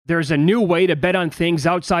There's a new way to bet on things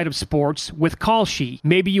outside of sports with Kalshi.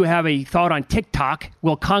 Maybe you have a thought on TikTok.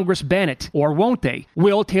 Will Congress ban it? Or won't they?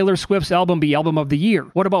 Will Taylor Swift's album be Album of the Year?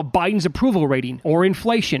 What about Biden's approval rating? Or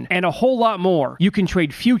inflation? And a whole lot more. You can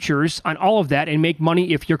trade futures on all of that and make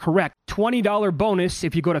money if you're correct. $20 bonus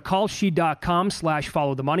if you go to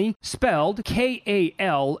kalshi.com/followthemoney, spelled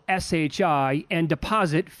KALSHI, and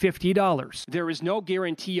deposit $50. There is no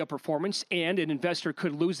guarantee of performance, and an investor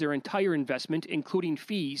could lose their entire investment, including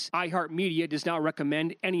fees. iHeartMedia does not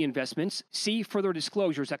recommend any investments. See further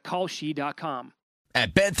disclosures at kalshi.com.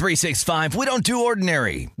 At Bet365, we don't do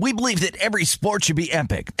ordinary. We believe that every sport should be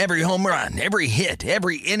epic. Every home run, every hit,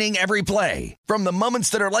 every inning, every play. From the moments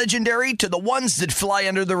that are legendary to the ones that fly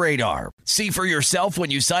under the radar. See for yourself when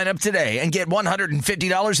you sign up today and get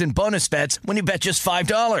 $150 in bonus bets when you bet just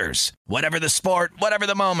 $5. Whatever the sport, whatever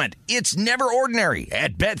the moment, it's never ordinary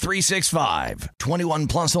at Bet365. 21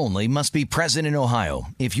 plus only. Must be present in Ohio.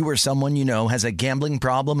 If you or someone you know has a gambling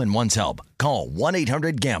problem and wants help, call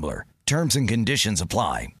 1-800-GAMBLER. Terms and conditions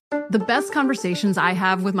apply. The best conversations I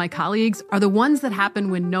have with my colleagues are the ones that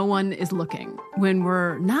happen when no one is looking, when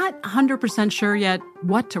we're not 100% sure yet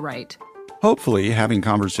what to write. Hopefully, having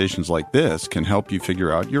conversations like this can help you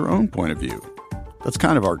figure out your own point of view. That's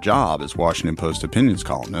kind of our job as Washington Post opinions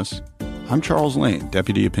columnists. I'm Charles Lane,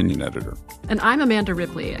 Deputy Opinion Editor. And I'm Amanda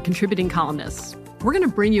Ripley, a contributing columnist. We're going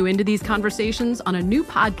to bring you into these conversations on a new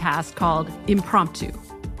podcast called Impromptu.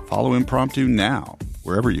 Follow Impromptu now,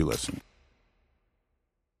 wherever you listen.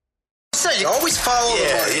 You always follow the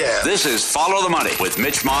money. Yeah. This is Follow the Money with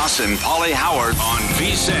Mitch Moss and Paulie Howard on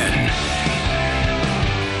VSiN.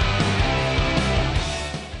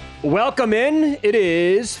 Welcome in. It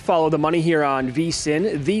is Follow the Money here on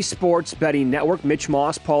VSiN, the sports betting network. Mitch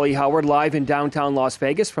Moss, Paulie Howard, live in downtown Las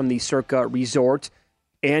Vegas from the Circa Resort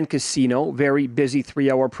and Casino. Very busy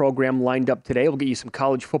 3-hour program lined up today. We'll get you some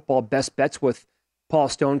college football best bets with Paul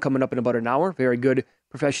Stone coming up in about an hour. Very good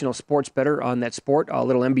professional sports bettor on that sport. A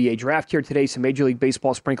little NBA draft here today, some Major League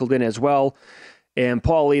Baseball sprinkled in as well. And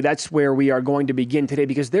Paulie, that's where we are going to begin today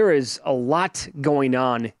because there is a lot going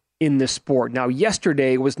on in this sport. Now,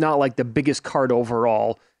 yesterday was not like the biggest card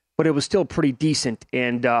overall, but it was still pretty decent.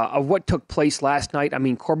 And of what took place last night, I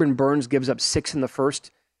mean, Corbin Burnes gives up 6 in the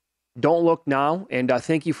first. Don't look now. And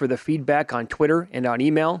thank you for the feedback on Twitter and on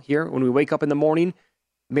email here when we wake up in the morning.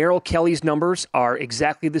 Merrill Kelly's numbers are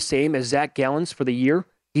exactly the same as Zach Gallen's for the year.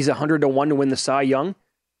 He's 100-1 to win the Cy Young.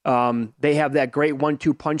 They have that great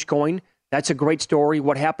 1-2 punch going. That's a great story.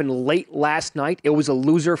 What happened late last night, it was a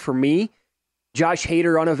loser for me. Josh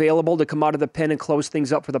Hader unavailable to come out of the pen and close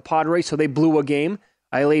things up for the Padres, so they blew a game.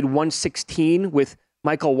 I laid 116 with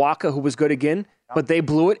Michael Wacha, who was good again, but they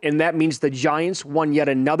blew it, and that means the Giants won yet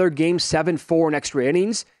another game, 7-4 in extra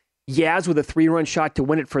innings. Yaz with a 3-run shot to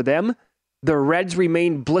win it for them. The Reds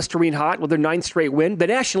remain blistering hot with their 9th straight win. The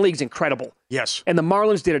National League's incredible. Yes. And the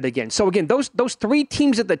Marlins did it again. So again, those 3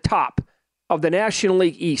 teams at the top of the National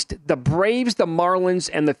League East, the Braves, the Marlins,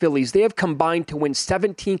 and the Phillies, they have combined to win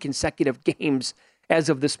 17 consecutive games as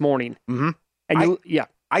of this morning. Mm-hmm. And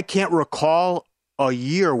I can't recall a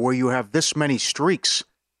year where you have this many streaks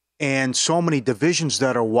and so many divisions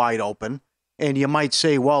that are wide open. And you might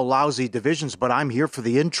say, well, lousy divisions, but I'm here for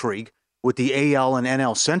the intrigue with the AL and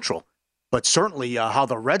NL Central. But certainly how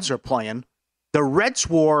the Reds are playing. The Reds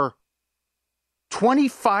were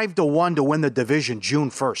 25-1 to win the division June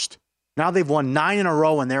 1st. Now they've won 9 in a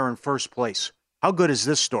row and they're in first place. How good is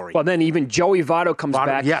this story? Well, then even Joey Votto comes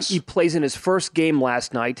back. Yes. He plays in his first game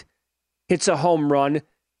last night, hits a home run,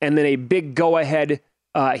 and then a big go-ahead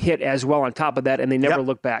hit as well on top of that, and they never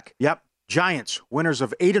look back. Yep. Giants, winners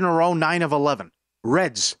of 8 in a row, 9 of 11.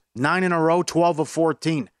 Reds, 9 in a row, 12 of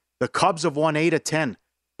 14. The Cubs have won 8 of 10.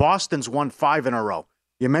 Boston's won 5 in a row.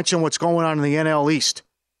 You mentioned what's going on in the NL East.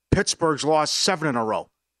 Pittsburgh's lost 7 in a row.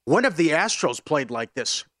 When have the Astros played like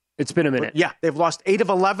this? It's been a minute. Yeah, they've lost 8 of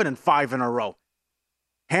 11 and 5 in a row.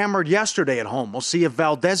 Hammered yesterday at home. We'll see if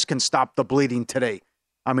Valdez can stop the bleeding today.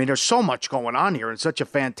 I mean, there's so much going on here and such a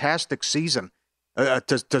fantastic season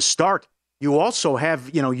to start. You also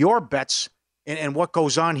have, your bets and what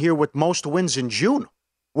goes on here with most wins in June.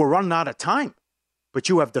 We're running out of time. But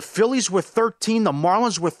you have the Phillies with 13, the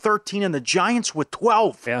Marlins with 13, and the Giants with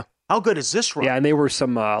 12. Yeah. How good is this run? Yeah, and they were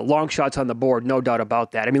some long shots on the board, no doubt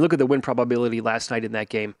about that. I mean, look at the win probability last night in that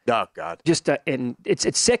game. Oh, God. Just and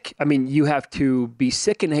it's sick. I mean, you have to be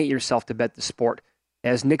sick and hate yourself to bet the sport.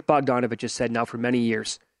 As Nick Bogdanovich has said now for many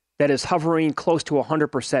years, that is hovering close to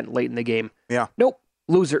 100% late in the game. Yeah. Nope.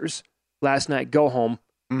 Losers last night, go home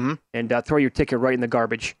and throw your ticket right in the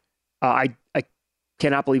garbage. I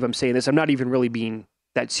cannot believe I'm saying this. I'm not even really being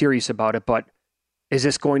that serious about it, but Is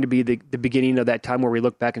this going to be the beginning of that time where we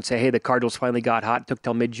look back and say, hey, the Cardinals finally got hot, took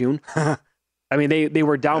till mid-June? I mean, they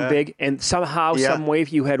were down big, and somehow, some way,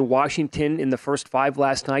 if you had Washington in the first 5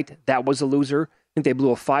 last night, that was a loser. I think they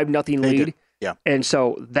blew a 5-0 lead. Yeah. And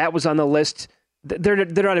so that was on the list. They're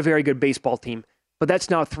not a very good baseball team, but that's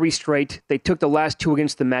now 3 straight. They took the last 2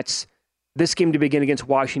 against the Mets. This game to begin against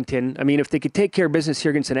Washington. I mean, if they could take care of business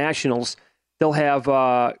here against the Nationals, they'll have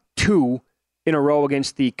 2 in a row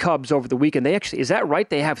against the Cubs over the weekend. They actually, is that right?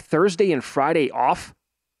 They have Thursday and Friday off?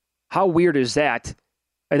 How weird is that?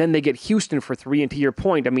 And then they get Houston for 3. And to your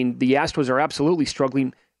point, I mean, the Astros are absolutely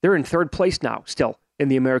struggling. They're in 3rd place now, still, in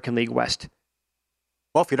the American League West.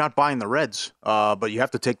 Well, if you're not buying the Reds, but you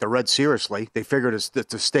have to take the Reds seriously, they figure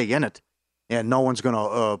to stay in it, and no one's going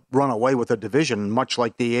to run away with a division, much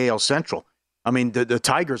like the AL Central. I mean, the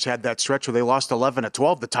Tigers had that stretch where they lost 11 at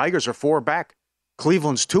 12. The Tigers are 4 back.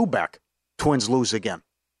 Cleveland's 2 back. Twins lose again.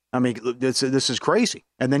 I mean, this is crazy.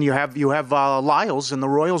 And then you have Lyles, and the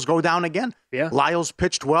Royals go down again. Yeah. Lyles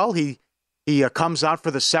pitched well. He comes out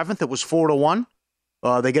for the 7th. It was 4-1.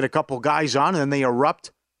 They get a couple guys on, and then they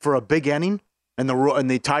erupt for a big inning. And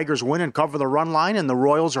the Tigers win and cover the run line, and the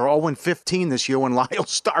Royals are 0-15 this year when Lyles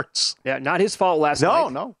starts. Yeah, not his fault last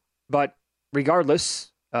night. No. But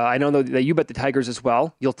regardless, I know that you bet the Tigers as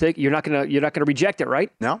well. You're not gonna reject it,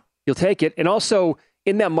 right? No. You'll take it. And also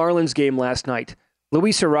in that Marlins game last night,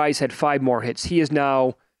 Luis Arraez had 5 more hits. He is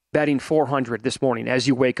now batting 400 this morning as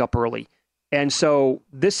you wake up early. And so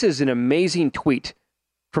this is an amazing tweet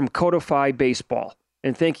from Codify Baseball.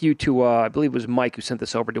 And thank you to I believe it was Mike who sent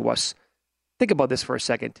this over to us. Think about this for a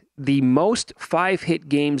second. The most 5-hit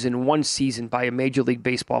games in one season by a Major League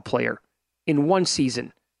Baseball player. In one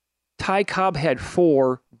season. Ty Cobb had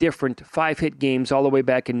 4 different 5-hit games all the way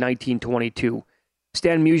back in 1922.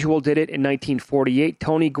 Stan Musial did it in 1948.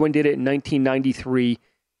 Tony Gwynn did it in 1993.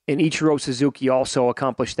 And Ichiro Suzuki also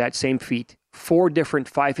accomplished that same feat. 4 different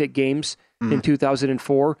 5-hit games in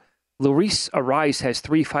 2004. Luis Arraez has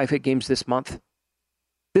 3 5-hit games this month.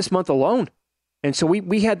 This month alone. And so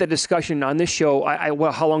we had the discussion on this show,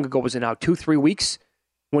 how long ago was it now? 2-3 weeks?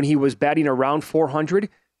 When he was batting around 400.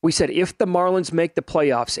 We said if the Marlins make the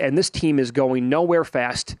playoffs and this team is going nowhere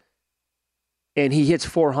fast and he hits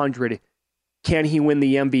 400, can he win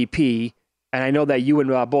the MVP? And I know that you and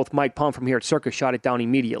both Mike Palm from here at Circus shot it down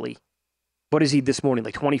immediately. What is he this morning,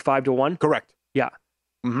 like 25-1? Correct. Yeah.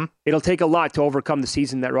 Mm-hmm. It'll take a lot to overcome the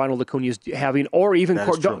season that Ronald Acuna is having, or even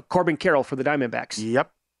Corbin Carroll for the Diamondbacks.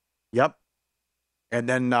 Yep. And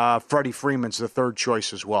then Freddie Freeman's the 3rd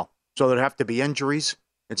choice as well. So there'd have to be injuries,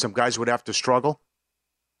 and some guys would have to struggle.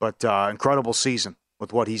 But incredible season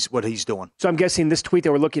with what he's doing. So I'm guessing this tweet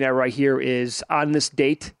that we're looking at right here is on this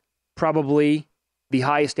date, probably the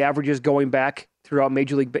highest averages going back throughout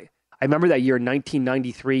Major League. I remember that year in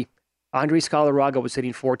 1993. Andres Galarraga was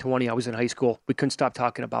hitting 420. I was in high school. We couldn't stop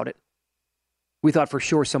talking about it. We thought for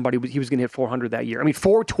sure he was going to hit 400 that year. I mean,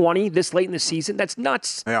 420 this late in the season? That's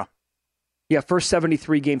nuts. Yeah, first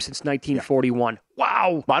 73 games since 1941. Yeah.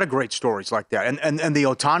 Wow. A lot of great stories like that. And the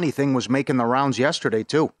Ohtani thing was making the rounds yesterday,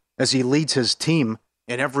 too, as he leads his team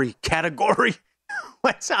in every category.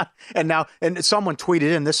 And someone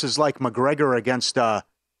tweeted in, this is like McGregor against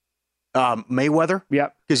Mayweather. Yeah.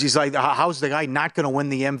 Because he's like, how's the guy not going to win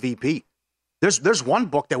the MVP? There's one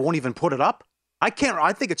book that won't even put it up. I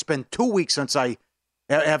think it's been 2 weeks since I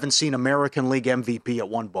haven't seen American League MVP at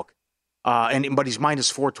one book. But he's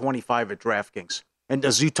minus 425 at DraftKings. And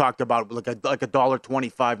as you talked about, like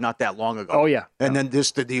 $1.25 not that long ago. Oh, yeah. And then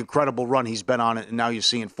the incredible run he's been on it, and now you're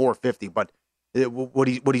seeing 450. But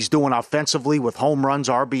what he's doing offensively with home runs,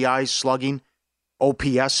 RBIs, slugging,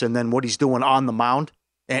 OPS, and then what he's doing on the mound.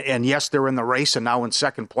 And yes, they're in the race and now in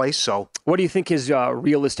 2nd place. So what do you think his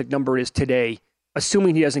realistic number is today,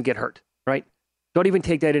 assuming he doesn't get hurt, right? Don't even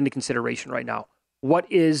take that into consideration right now. What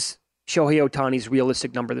is Shohei Ohtani's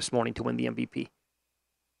realistic number this morning to win the MVP?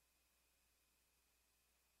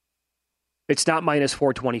 It's not minus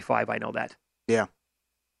 425, I know that. Yeah.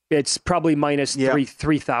 It's probably minus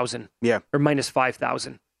 3,000. Yeah. Or minus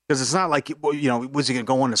 5,000. Because it's not like, was he going to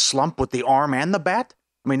go in a slump with the arm and the bat?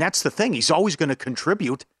 I mean, that's the thing. He's always going to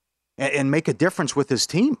contribute and make a difference with his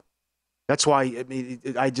team. That's why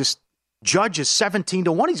Judge is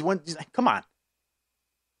 17-1. Come on.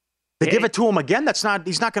 They give it to him again.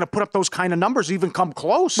 He's not going to put up those kind of numbers, even come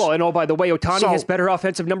close. Well, and by the way, Ohtani has better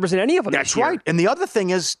offensive numbers than any of them. That's right. And the other thing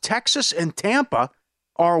is Texas and Tampa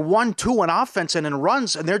are 1-2 in offense and in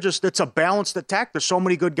runs, and it's a balanced attack. There's so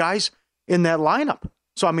many good guys in that lineup.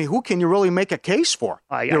 So, I mean, who can you really make a case for?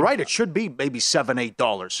 You're right. It should be maybe $7,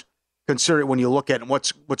 $8, considering when you look at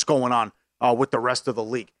what's going on with the rest of the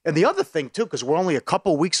league. And the other thing, too, because we're only a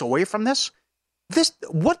couple weeks away from this,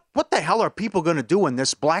 What the hell are people going to do in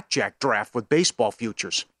this blackjack draft with baseball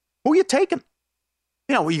futures? Who are you taking?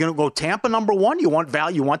 Are you going to go Tampa number one? You want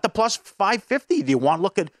value? You want the plus 550? Do you want to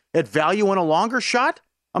look at value in a longer shot?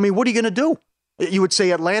 I mean, what are you going to do? You would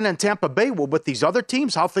say Atlanta and Tampa Bay. Well, with these other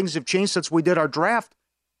teams, how things have changed since we did our draft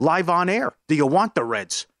live on air. Do you want the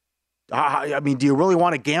Reds? I mean, do you really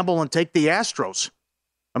want to gamble and take the Astros?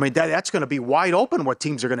 I mean, that's going to be wide open what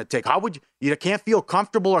teams are going to take. How would you can't feel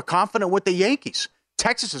comfortable or confident with the Yankees.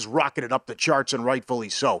 Texas is rocketed up the charts, and rightfully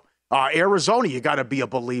so. Arizona, you got to be a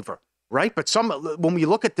believer, right? But when we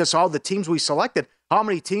look at this, all the teams we selected, how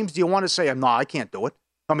many teams do you want to say, no, I can't do it?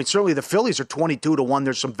 I mean, certainly the Phillies are 22-1.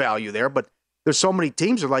 There's some value there, but there's so many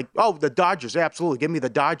teams that are like, oh, the Dodgers, absolutely, give me the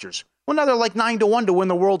Dodgers. Well, now they're like 9-1 to win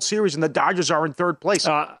the World Series, and the Dodgers are in third place.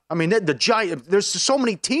 I mean, the Giants. There's so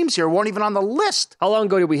many teams here who weren't even on the list. How long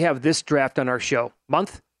ago did we have this draft on our show?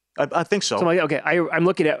 Month? I think so. Okay, I'm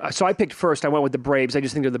looking at. So I picked first. I went with the Braves. I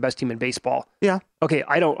just think they're the best team in baseball. Yeah. Okay.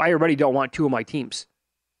 I already don't want two of my teams.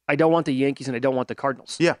 I don't want the Yankees and I don't want the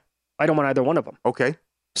Cardinals. Yeah. I don't want either one of them. Okay.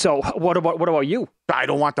 So what about you? I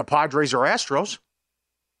don't want the Padres or Astros.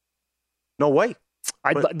 No way.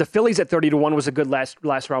 The Phillies at 30-1 was a good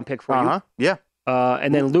last round pick for you. Yeah.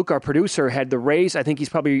 And then Luke, our producer, had the Rays. I think he's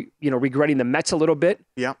probably regretting the Mets a little bit.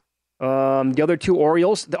 Yeah. The other two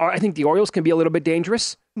Orioles. I think the Orioles can be a little bit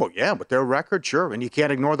dangerous. Well, yeah, but their record, sure, and you can't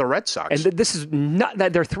ignore the Red Sox. And this is not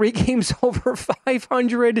that they're 3 games over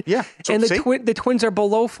 500. Yeah. So, and the Twins are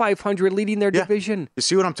below 500, leading their division. You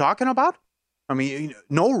see what I'm talking about? I mean,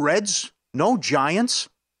 no Reds, no Giants.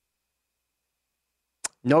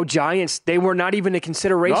 No Giants. They were not even a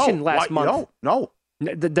consideration last month. No.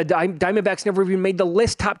 The Diamondbacks never even made the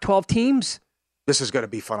list, top 12 teams. This is going to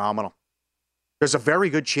be phenomenal. There's a very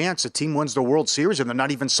good chance a team wins the World Series and they're not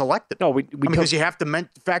even selected. No, because you have to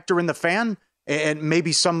factor in the fan, and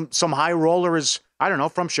maybe some high roller is, I don't know,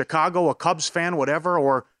 from Chicago, a Cubs fan, whatever,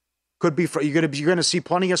 or could be. You're going to see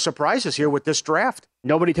plenty of surprises here with this draft.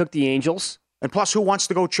 Nobody took the Angels. And plus, who wants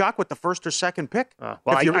to go chalk with the first or second pick?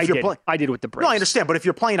 I did with the Braves. No, I understand, but if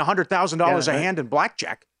you're playing $100,000 a hand in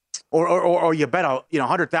blackjack, or you bet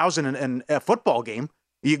 $100,000 in a football game,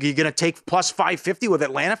 you're going to take plus 550 with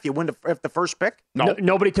Atlanta if you win the first pick? No.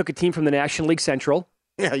 Nobody took a team from the National League Central.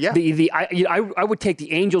 Yeah. I would take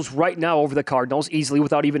the Angels right now over the Cardinals easily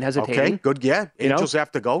without even hesitating. Okay, good. Yeah, Angels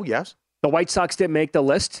have to go. Yes. The White Sox didn't make the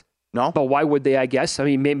list. No. But why would they, I guess? I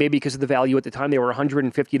mean, maybe because of the value at the time. They were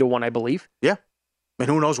 150-1, I believe. Yeah. And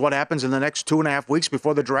who knows what happens in the next 2.5 weeks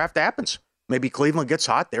before the draft happens. Maybe Cleveland gets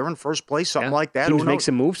hot. They're in first place, something like that. Teams make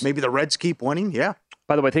some moves. Maybe the Reds keep winning. Yeah.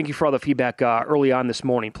 By the way, thank you for all the feedback early on this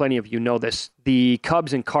morning. Plenty of you know this. The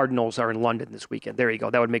Cubs and Cardinals are in London this weekend. There you go.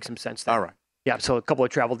 That would make some sense there. All right. Yeah, so a couple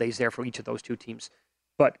of travel days there for each of those two teams.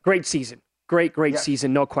 But great season. Great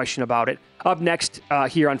season. No question about it. Up next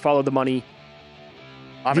here on Follow the Money.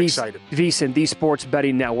 I'm excited. VSiN, the Sports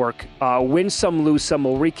Betting Network. Win some, lose some.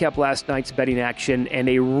 We'll recap last night's betting action and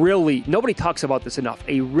nobody talks about this enough,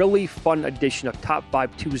 a really fun edition of Top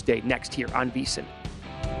 5 Tuesday next here on VSiN.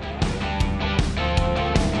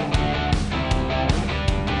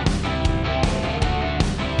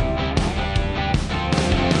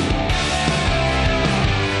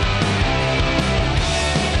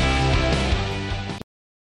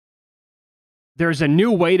 There's a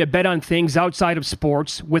new way to bet on things outside of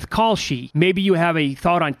sports with Kalshi. Maybe you have a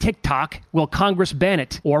thought on TikTok. Will Congress ban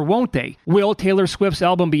it? Or won't they? Will Taylor Swift's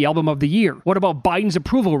album be Album of the Year? What about Biden's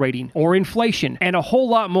approval rating or inflation? And a whole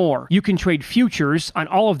lot more. You can trade futures on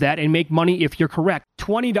all of that and make money if you're correct.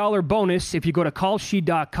 $20 bonus if you go to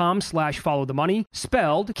kalshi.com/followthemoney,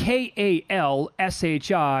 spelled KALSHI,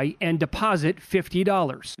 and deposit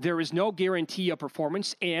 $50. There is no guarantee of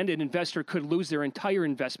performance, and an investor could lose their entire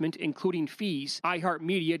investment, including fees.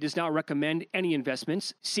 iHeartMedia does not recommend any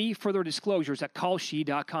investments. See further disclosures at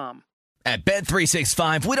kalshi.com. At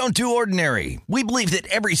Bet365, we don't do ordinary. We believe that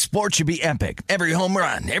every sport should be epic. Every home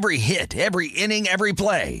run, every hit, every inning, every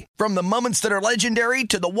play. From the moments that are legendary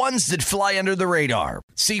to the ones that fly under the radar.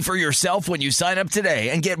 See for yourself when you sign up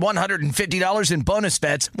today and get $150 in bonus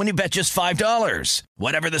bets when you bet just $5.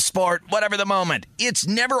 Whatever the sport, whatever the moment, it's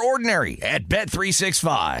never ordinary at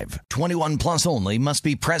Bet365. 21 plus only. Must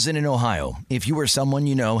be present in Ohio. If you or someone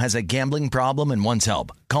you know has a gambling problem and wants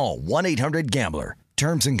help, call 1-800-GAMBLER.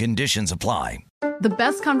 Terms and conditions apply. The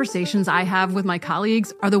best conversations I have with my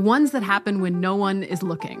colleagues are the ones that happen when no one is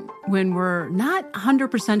looking, when we're not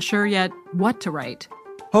 100% sure yet what to write.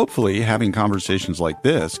 Hopefully, having conversations like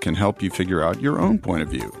this can help you figure out your own point of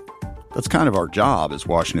view. That's kind of our job as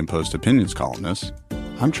Washington Post opinions columnists.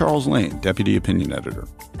 I'm Charles Lane, Deputy Opinion Editor.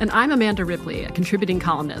 And I'm Amanda Ripley, a contributing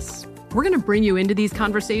columnist. We're going to bring you into these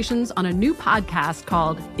conversations on a new podcast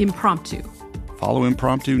called Impromptu. Follow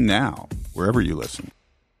Impromptu now, wherever you listen.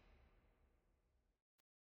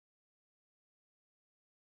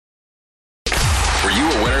 Were you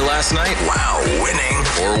a winner last night? Wow, winning.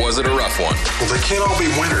 Or was it a rough one? Well, they can't all be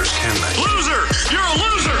winners, can they? Loser! You're a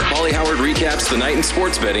loser! Paulie Howard recaps the night in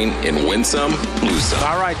sports betting in Win Some, Lose Some.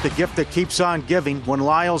 All right, the gift that keeps on giving. When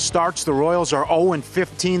Lyles starts, the Royals are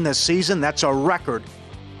 0-15 this season. That's a record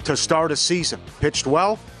to start a season. Pitched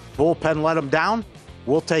well, bullpen let them down.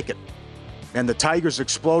 We'll take it. And the Tigers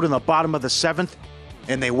explode in the bottom of the 7th,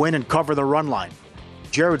 and they win and cover the run line.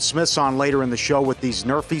 Jared Smith's on later in the show with these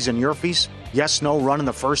Nerfies and Yerfies. Yes, no run in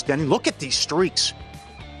the first inning. Look at these streaks.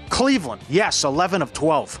 Cleveland, yes, 11 of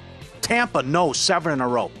 12. Tampa, no, 7 in a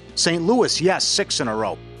row. St. Louis, yes, 6 in a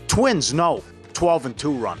row. Twins, no,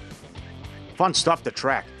 12-2 run. Fun stuff to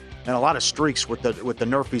track. And a lot of streaks with the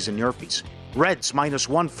Nerfies and Yerfies. Reds, minus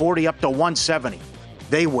 140 up to 170.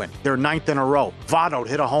 They win. They're 9th in a row. Votto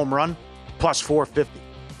hit a home run, plus 450.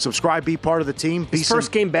 Subscribe, be part of the team. His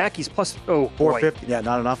first game back, he's plus 450. Yeah,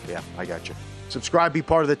 not enough? Yeah, I got you. Subscribe, be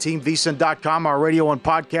part of the team. VSiN.com, our radio and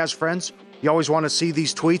podcast friends. You always want to see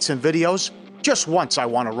these tweets and videos. Just once I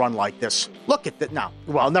want to run like this. Look at that now.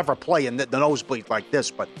 Well, I'll never play in the nosebleed like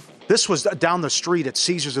this, but this was down the street at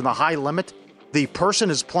Caesars in the high limit. The person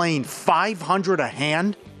is playing 500 a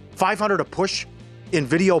hand, 500 a push in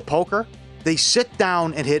video poker. They sit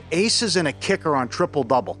down and hit aces and a kicker on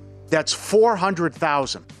triple-double. That's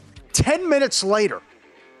 400,000. 10 minutes later,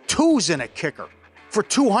 twos in a kicker for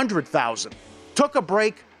 200,000. Took a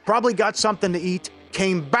break, probably got something to eat,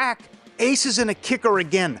 came back, aces in a kicker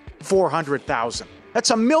again, 400,000.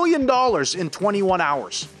 That's $1 million in 21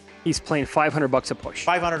 hours. He's playing $500 a push.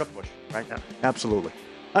 500 a push, right? Yeah. Absolutely.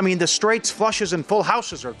 I mean, the straights, flushes, and full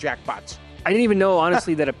houses are jackpots. I didn't even know,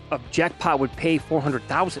 honestly, that a jackpot would pay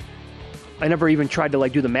 $400,000. I never even tried to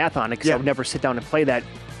do the math on it because I would never sit down and play that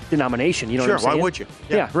denomination. You know what I'm saying? Why would you?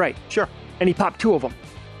 Yeah, right. Sure. And he popped 2 of them.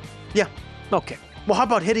 Yeah. Okay. Well, how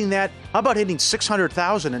about hitting that? How about hitting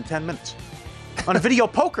 600,000 in 10 minutes on a video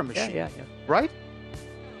poker machine? Yeah. Right?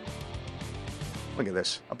 Look at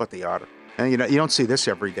this. How about the Otter? And you don't see this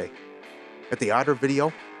every day. At the Otter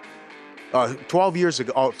video, 12 years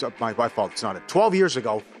ago. Oh, it's my fault. It's not it. 12 years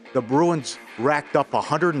ago, the Bruins racked up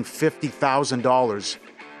 $150,000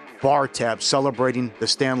 bar tab celebrating the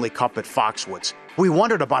Stanley Cup at Foxwoods. We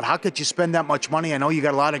wondered about how could you spend that much money. I know you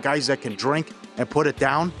got a lot of guys that can drink and put it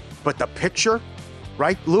down, but the picture,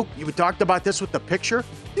 right, Luke? You talked about this with the picture.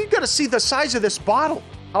 You got to see the size of this bottle.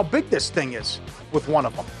 How big this thing is with one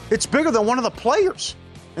of them. It's bigger than one of the players,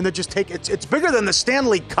 and they just take it's bigger than the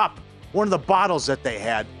Stanley Cup. One of the bottles that they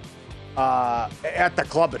had at the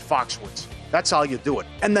club at Foxwoods. That's how you do it.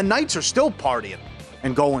 And the Knights are still partying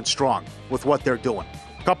and going strong with what they're doing.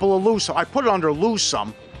 A couple of lose. I put it under lose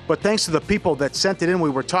some, but thanks to the people that sent it in, we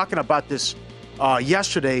were talking about this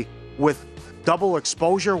yesterday with double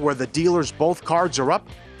exposure where the dealers, both cards are up.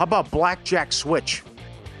 How about Blackjack Switch?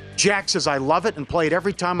 Jack says, I love it and play it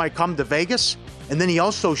every time I come to Vegas. And then he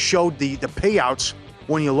also showed the payouts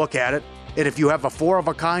when you look at it. And if you have a 4 of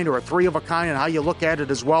a kind or a 3 of a kind and how you look at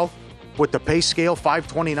it as well with the pay scale,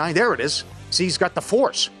 529. There it is. See, he's got the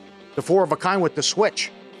 4s. The 4 of a kind with the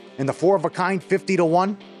switch. And the 4 of a kind, 50 to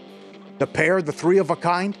 1. The pair, the 3 of a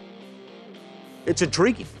kind. It's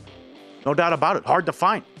intriguing. No doubt about it. Hard to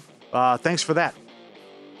find. Thanks for that.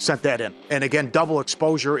 Sent that in. And again, double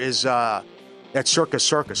exposure is at Circus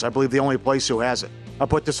Circus. I believe the only place who has it. I'll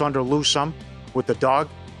put this under lose some with the dog.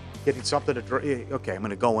 Getting something to drink. Okay, I'm going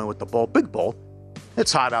to go in with the bowl. Big bowl.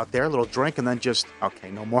 It's hot out there. A little drink and then just,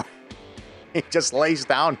 okay, no more. He just lays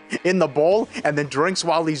down in the bowl and then drinks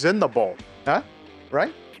while he's in the bowl. Huh?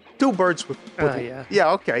 Right? 2 birds with yeah.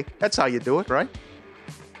 Yeah, okay. That's how you do it, right?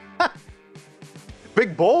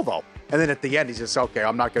 Big bowl, though. And then at the end, he says, okay,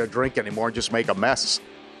 I'm not going to drink anymore and just make a mess.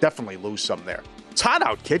 Definitely lose some there. It's hot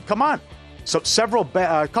out, kid. Come on. So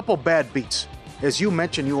a couple bad beats. As you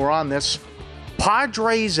mentioned, you were on this.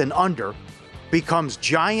 Padres and under becomes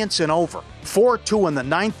Giants and over. 4-2 in the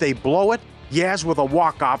 9th. They blow it. Yaz with a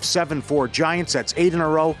walk-off, 7-4 Giants. That's 8 in a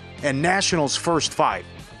row. And Nationals first 5.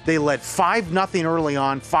 They led 5-0 early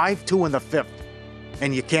on, 5-2 in the 5th.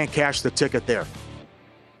 And you can't cash the ticket there.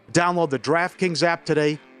 Download the DraftKings app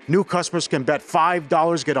today. New customers can bet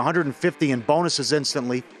 $5, get $150 in bonuses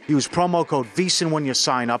instantly. Use promo code VSiN when you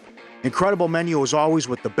sign up. Incredible menu as always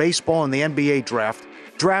with the baseball and the NBA draft.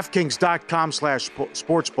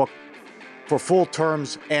 DraftKings.com/sportsbook for full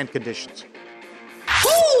terms and conditions.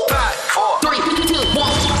 5, 4, 3, 2, 1.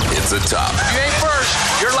 It's a top. You ain't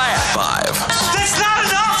first, you're last. 5. That's not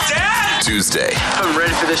enough, Dad! Tuesday. I'm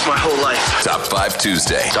ready for this my whole life. Top 5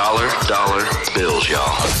 Tuesday. Dollar bills,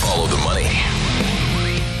 y'all. Follow the money.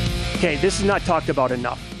 Okay, this is not talked about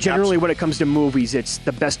enough. Generally, when it comes to movies, it's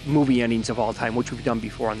the best movie endings of all time, which we've done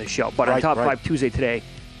before on the show. But on Top 5 Tuesday today,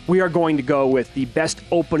 we are going to go with the best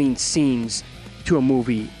opening scenes to a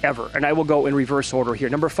movie ever. And I will go in reverse order here.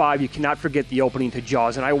 Number 5, you cannot forget the opening to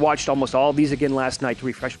Jaws. And I watched almost all of these again last night to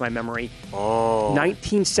refresh my memory.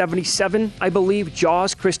 1977, I believe,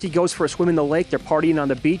 Jaws. Christy goes for a swim in the lake. They're partying on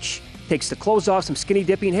the beach. Takes the clothes off, some skinny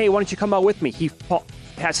dipping. Hey, why don't you come out with me? He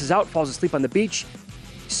passes out, falls asleep on the beach.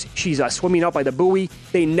 She's swimming out by the buoy.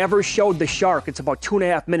 They never showed the shark. It's about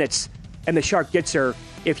 2.5 minutes, and the shark gets her.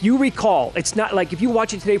 If you recall, it's not like if you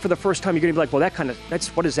watch it today for the first time, you're going to be like, well,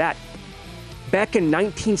 what is that? Back in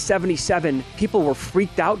 1977, people were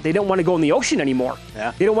freaked out. They didn't want to go in the ocean anymore.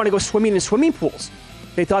 Yeah. They don't want to go swimming in swimming pools.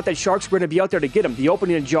 They thought that sharks were going to be out there to get them. The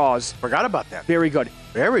opening of Jaws. Forgot about that. Very good.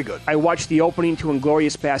 Very good. I watched the opening to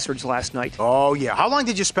Inglourious Basterds last night. Oh, yeah. How long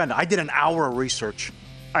did you spend? I did an hour of research.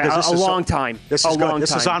 A long time. This is good.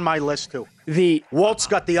 This is on my list, too. Walt's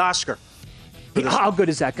got the Oscar. How good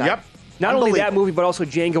is that guy? Yep. Not only that movie, but also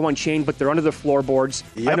Django Unchained, but they're under the floorboards.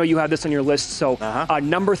 Yep. I know you have this on your list. So,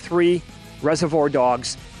 number 3, Reservoir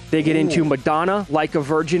Dogs. They get into Madonna, Like a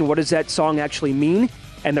Virgin. What does that song actually mean?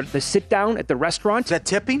 And the sit-down at the restaurant. Is that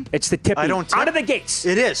tipping? It's the tipping. I don't tip. Out of the gates.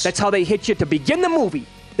 It is. That's how they hit you to begin the movie.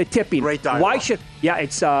 The tipping. Great dialogue. Why should... Yeah,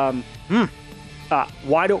 it's...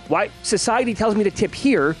 Why society tells me to tip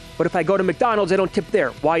here, but if I go to McDonald's, I don't tip there.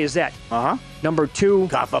 Why is that? Number 2.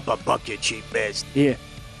 Cough up a bucket, cheap best. Yeah.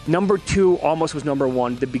 Number 2 almost was number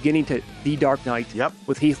 1. The beginning to The Dark Knight. Yep.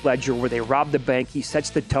 With Heath Ledger, where they rob the bank. He sets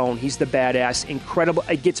the tone. He's the badass. Incredible.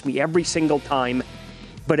 It gets me every single time.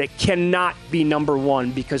 But it cannot be number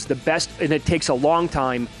 1 because the best, and it takes a long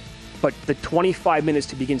time, but the 25 minutes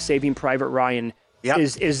to begin Saving Private Ryan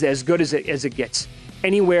is as good as it gets.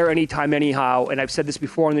 Anywhere, anytime, anyhow. And I've said this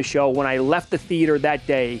before on the show. When I left the theater that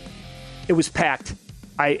day, it was packed.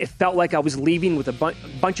 It felt like I was leaving with a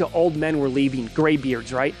bunch of old men were leaving,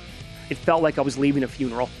 graybeards, right? It felt like I was leaving a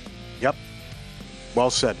funeral. Yep.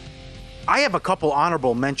 Well said. I have a couple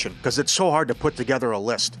honorable mention because it's so hard to put together a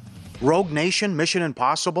list. Rogue Nation, Mission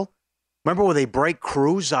Impossible. Remember where they break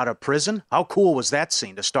Cruz out of prison? How cool was that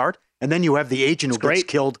scene to start? And then you have the agent gets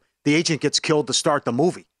killed. The agent gets killed to start the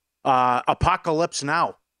movie. Apocalypse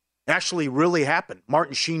Now actually really happened.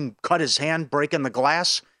 Martin Sheen cut his hand breaking the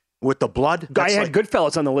glass with the blood. I had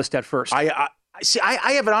Goodfellas on the list at first. I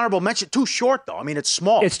have an honorable mention. Too short, though. I mean, it's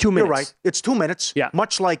small. It's 2 minutes. You're right. It's 2 minutes. Yeah.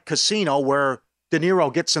 Much like Casino, where De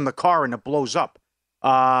Niro gets in the car and it blows up.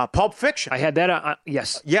 Pulp Fiction. I had that.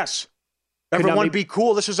 Yes. Yes. Everyone be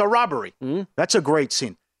cool. This is a robbery. Mm-hmm. That's a great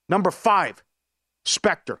scene. Number 5,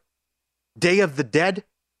 Spectre. Day of the Dead.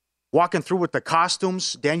 Walking through with the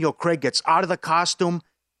costumes. Daniel Craig gets out of the costume,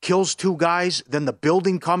 kills 2 guys. Then the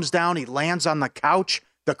building comes down. He lands on the couch.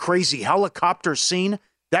 The crazy helicopter scene.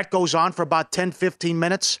 That goes on for about 10, 15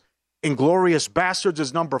 minutes. Inglourious Basterds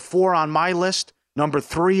is number 4 on my list. Number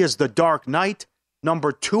 3 is The Dark Knight.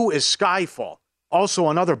 Number 2 is Skyfall. Also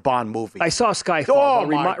another Bond movie. I saw Skyfall.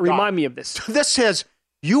 Oh, remind me of this. This says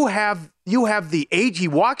you have the age. He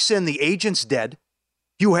walks in, the agent's dead.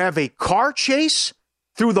 You have a car chase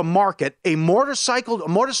through the market, a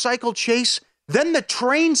motorcycle chase, then the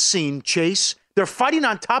train scene chase. They're fighting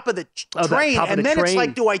on top of the train, and then it's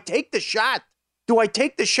like, do I take the shot? Do I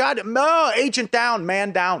take the shot? No, agent down,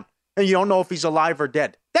 man down. And you don't know if he's alive or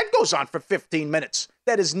dead. That goes on for 15 minutes.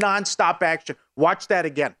 That is nonstop action. Watch that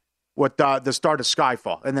again with the start of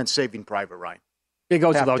Skyfall and then Saving Private Ryan. It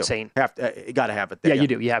goes without saying. You got to have it there. Yeah, you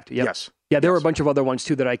do. You have to. Yep. Yes. Yeah, there were a bunch of other ones,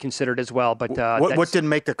 too, that I considered as well. But what didn't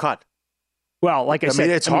make the cut? Well, like I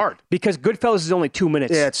said, it's hard. Because Goodfellas is only 2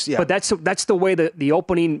 minutes. Yeah, But that's the way the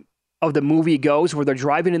opening of the movie goes, where they're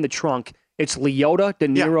driving in the trunk. It's Liotta, De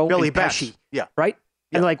Niro, Billy and Bass. Pesci. Yeah. Right?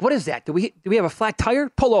 Yeah. And like, what is that? Do we have a flat tire?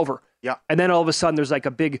 Pull over. Yeah. And then all of a sudden, there's like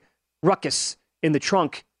a big ruckus in the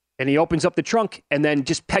trunk. And he opens up the trunk, and then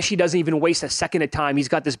just Pesci doesn't even waste a second of time. He's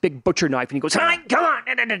got this big butcher knife, and he goes, "Hi, come on!"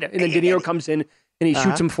 And then De Niro comes in, and he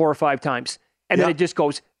shoots him 4 or 5 times. And then it just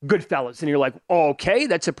goes, Goodfellas. And you're like, okay,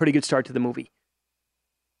 that's a pretty good start to the movie.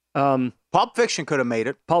 Pulp Fiction could have made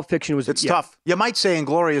it. Pulp Fiction was... It's tough. You might say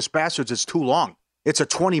Inglourious Basterds is too long. It's a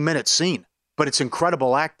 20-minute scene, but it's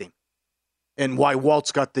incredible acting. And why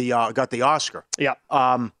Walt's got the Oscar. Yeah.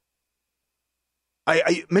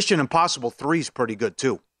 Mission Impossible 3 is pretty good,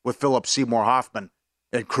 too, with Philip Seymour Hoffman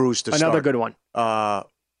and Cruise to start. Another good one.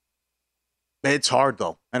 It's hard,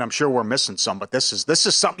 though, and I'm sure we're missing some, but this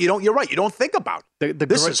is something you're right, you don't think about.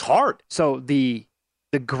 This is hard. So the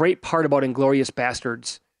great part about Inglourious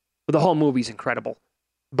Basterds, well, the whole movie's incredible,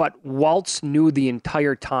 but Waltz knew the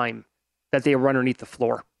entire time that they were underneath the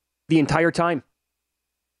floor. The entire time.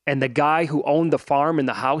 And the guy who owned the farm and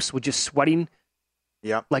the house was just sweating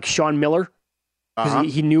like Sean Miller.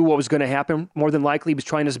 Because he knew what was going to happen. More than likely, he was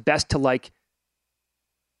trying his best to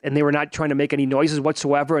and they were not trying to make any noises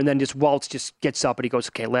whatsoever. And then just Waltz just gets up and he goes,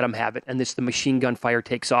 okay, let him have it. And the machine gun fire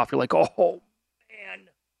takes off. You're like, oh, man.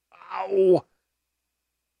 Ow.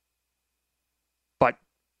 But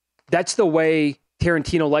that's the way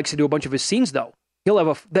Tarantino likes to do a bunch of his scenes, though. He'll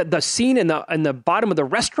have the scene in the bottom of the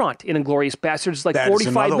restaurant in Inglourious Basterds is like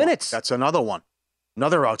 45 minutes. That's another one.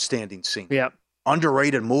 Another outstanding scene. Yeah.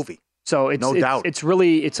 Underrated movie. So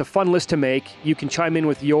it's a fun list to make. You can chime in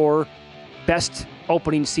with your best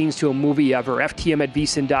opening scenes to a movie ever.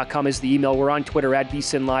 FTM@vsin.com is the email. We're on Twitter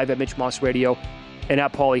 @VSIN Live, Mitch Moss Radio, and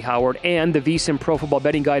 @Paulie Howard. And the VSIN Pro Football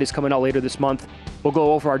Betting Guide is coming out later this month. We'll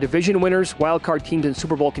go over our division winners, wildcard teams, and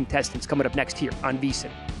Super Bowl contestants coming up next here on VSIN.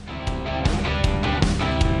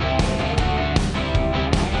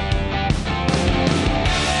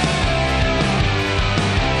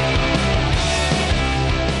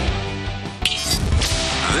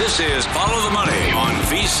 This is Follow the Money on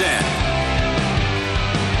VSIN.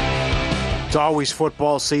 It's always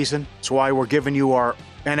football season. That's why we're giving you our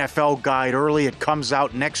NFL guide early. It comes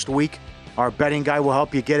out next week. Our betting guide will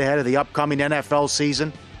help you get ahead of the upcoming NFL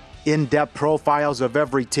season. In-depth profiles of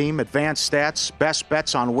every team, advanced stats, best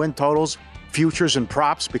bets on win totals, futures, and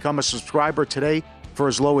props. Become a subscriber today for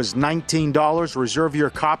as low as $19. Reserve your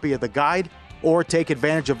copy of the guide or take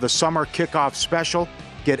advantage of the summer kickoff special.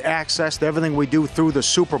 Get access to everything we do through the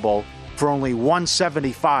Super Bowl for only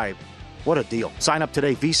 $175. What a deal. Sign up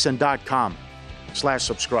today,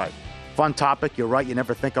 vsin.com/subscribe. Fun topic. You're right. You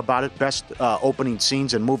never think about it. Best opening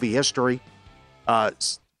scenes in movie history.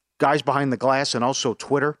 Guys Behind the Glass and also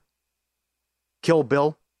Twitter. Kill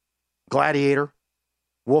Bill. Gladiator.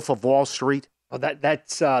 Wolf of Wall Street. Oh,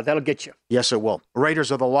 that'll get you. Yes, it will.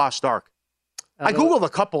 Raiders of the Lost Ark. I Googled a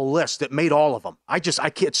couple lists that made all of them. I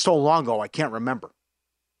can't, it's so long ago, I can't remember.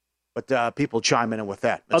 But people chime in with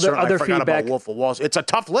that. Other I forgot feedback. about Wolf of Wall Street. It's a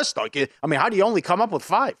tough list, though. I mean, how do you only come up with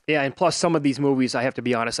 5? Yeah, and plus some of these movies, I have to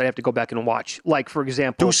be honest, I have to go back and watch. Like, for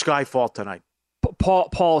example, Do Skyfall tonight.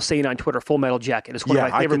 Paul saying on Twitter, Full Metal Jacket is one of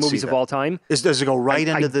my favorite movies of all time. Does it go right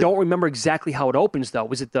into the... I don't remember exactly how it opens, though.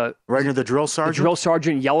 Was it right into the drill sergeant? The drill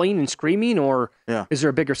sergeant yelling and screaming, or is there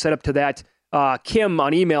a bigger setup to that? Kim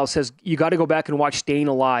on email says, you got to go back and watch Staying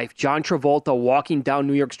Alive. John Travolta walking down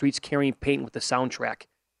New York streets carrying paint with the soundtrack.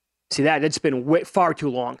 See that? It's been far too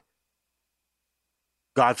long.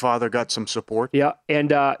 Godfather got some support. Yeah,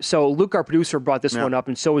 and so Luke, our producer, brought this one up,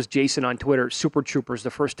 and so is Jason on Twitter. Super Troopers,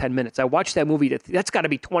 the first 10 minutes. I watched that movie. That's got to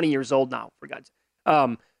be 20 years old now, for God's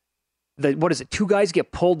sake. What is it? 2 guys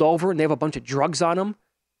get pulled over, and they have a bunch of drugs on them,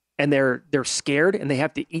 and they're scared, and they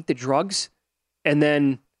have to eat the drugs, and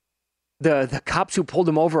then the cops who pulled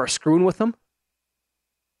them over are screwing with them.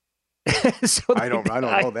 So I don't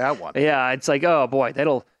know that one. Yeah, it's like, oh boy,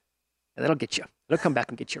 that'll get you. It'll come back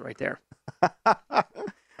and get you right there.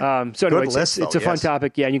 So anyway, it's a fun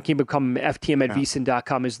topic. Yeah, and you can become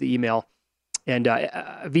FTM@vsin.com is the email. And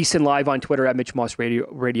VSIN Live on Twitter @Mitch Moss Radio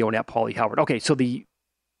and @Paulie Howard. Okay, so the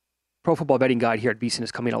Pro Football Betting Guide here at VSIN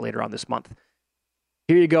is coming out later on this month.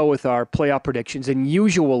 Here you go with our playoff predictions. And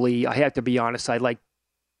usually, I have to be honest, I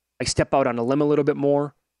step out on a limb a little bit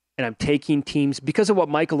more. And I'm taking teams because of what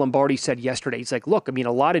Michael Lombardi said yesterday. He's like, look, I mean,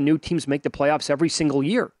 a lot of new teams make the playoffs every single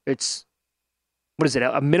year. It's, what is it,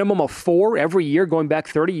 a minimum of 4 every year going back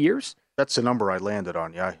 30 years? That's the number I landed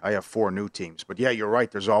on. Yeah, I have 4 new teams. But yeah, you're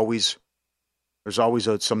right. There's always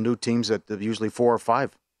some new teams that usually 4 or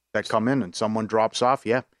 5 that come in and someone drops off.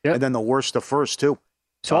 Yeah. Yep. And then the worst to first, too.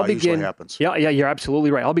 So I'll begin. Usually happens. Yeah, you're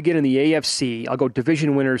absolutely right. I'll begin in the AFC. I'll go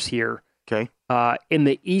division winners here. Okay. In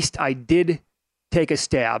the East, I did take a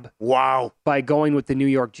stab. Wow. By going with the New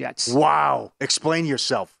York Jets. Wow. Explain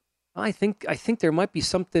yourself. I think there might be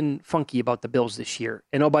something funky about the Bills this year.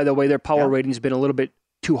 And oh, by the way, their power rating's been a little bit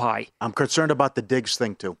too high. I'm concerned about the Diggs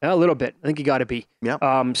thing, too. A little bit. I think you got to be. Yeah.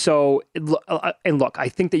 Look, I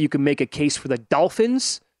think that you can make a case for the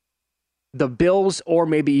Dolphins, the Bills, or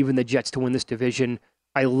maybe even the Jets to win this division.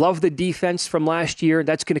 I love the defense from last year.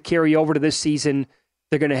 That's going to carry over to this season.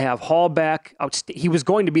 They're going to have Hall back. He was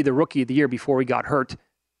going to be the rookie of the year before he got hurt.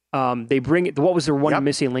 They bring it. What was their one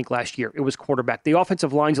missing link last year? It was quarterback. The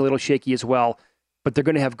offensive line's a little shaky as well, but they're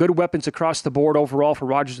going to have good weapons across the board overall for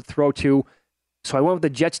Rodgers to throw to. So I went with the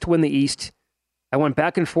Jets to win the East. I went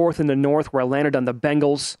back and forth in the North where I landed on the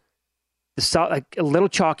Bengals. The South, a little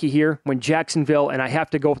chalky here when Jacksonville, and I have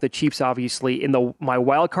to go with the Chiefs, obviously. In my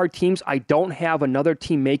wild card teams, I don't have another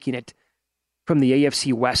team making it from the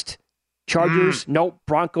AFC West. Chargers, nope.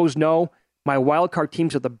 Broncos, no. My wild card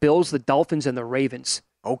teams are the Bills, the Dolphins, and the Ravens.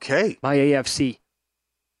 Okay. My AFC.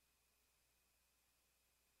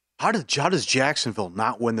 How does Jacksonville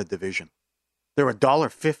not win the division? They're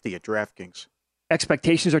 $1.50 at DraftKings.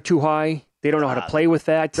 Expectations are too high. They don't know how to play with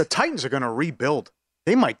that. The Titans are going to rebuild.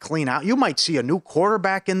 They might clean out. You might see a new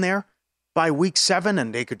quarterback in there by week 7,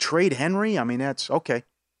 and they could trade Henry. I mean, that's okay.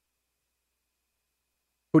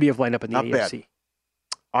 Who do you have lined up in the Not AFC?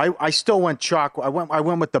 Bad. I still went chalk. I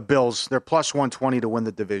went with the Bills. They're plus 120 to win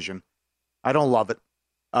the division. I don't love it.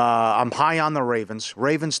 I'm high on the Ravens.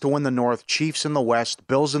 Ravens to win the North, Chiefs in the West,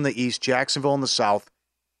 Bills in the East, Jacksonville in the South.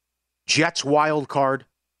 Jets wild card,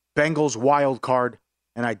 Bengals wild card,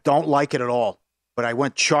 and I don't like it at all. But I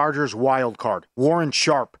went Chargers wild card. Warren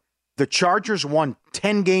Sharp. The Chargers won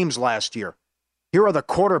 10 games last year. Here are the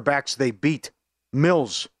quarterbacks they beat: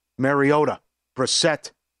 Mills, Mariota,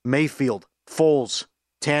 Brissett, Mayfield, Foles,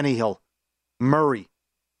 Tannehill, Murray,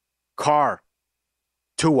 Carr,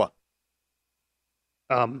 Tua.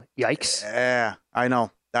 Yikes. Yeah, I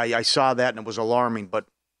know. I saw that and it was alarming, but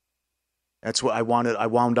that's what I wanted. I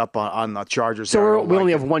wound up on the Chargers. So we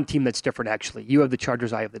only have one team that's different, actually. You have the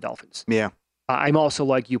Chargers, I have the Dolphins. Yeah. I'm also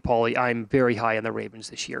like you, Paulie. I'm very high on the Ravens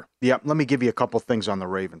this year. Yeah, let me give you a couple things on the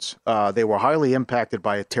Ravens. They were highly impacted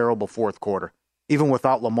by a terrible fourth quarter. Even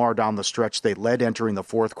without Lamar down the stretch, they led entering the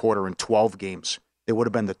fourth quarter in 12 games. They would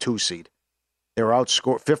have been the 2 seed. They were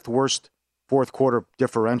outscored, 5th worst fourth quarter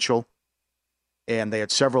differential, and they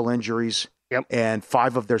had several injuries. Yep. And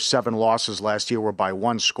 5 of their 7 losses last year were by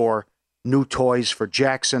 1 score. New toys for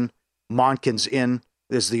Jackson. Monken's in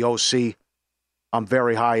is the OC. I'm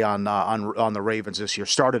very high on the Ravens this year.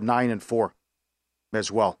 Started 9-4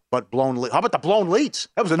 as well, but how about the blown leads?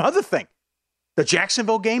 That was another thing. The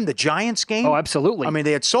Jacksonville game, the Giants game. Oh, absolutely. I mean,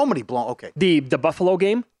 they had so many blown. Okay. The Buffalo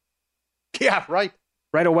game. Yeah, right.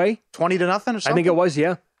 Right away. 20-0 or something. I think it was.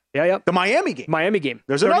 Yeah. The Miami game.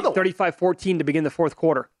 There's another one. 35-14 to begin the fourth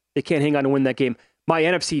quarter. They can't hang on to win that game. My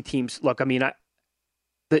NFC teams. Look, I mean, I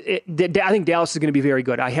think Dallas is going to be very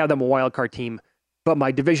good. I have them a wild card team. But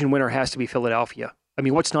my division winner has to be Philadelphia. I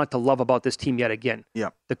mean, what's not to love about this team yet again? Yeah.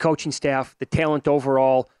 The coaching staff, the talent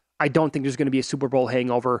overall. I don't think there's going to be a Super Bowl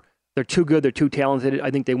hangover. They're too good. They're too talented.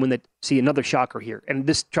 I think they win that. See, another shocker here. And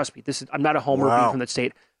this, trust me, I'm not a homer being from that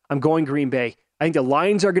state. I'm going Green Bay. I think the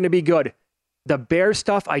Lions are going to be good. The Bears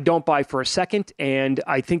stuff, I don't buy for a second. And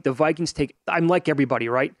I think the Vikings I'm like everybody,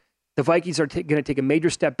 right? The Vikings are going to take a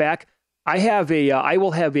major step back. I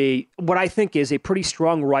will have what I think is a pretty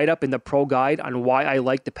strong write-up in the Pro Guide on why I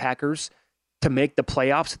like the Packers to make the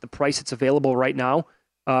playoffs at the price that's available right now.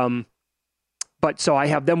 But so I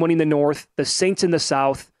have them winning the North, the Saints in the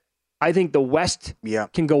South. I think the West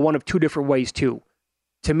can go one of 2 different ways too.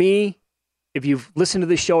 To me, if you've listened to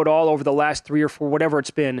this show at all over the last 3 or 4, whatever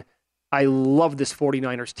it's been, I love this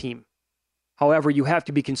 49ers team. However, you have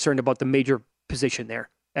to be concerned about the major position there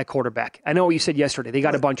at quarterback. I know what you said yesterday. They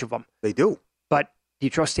got a bunch of them. They do. But do you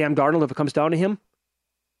trust Sam Darnold if it comes down to him?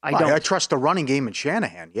 I don't. I trust the running game in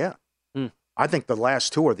Shanahan, yeah. I think the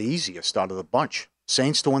last 2 are the easiest out of the bunch.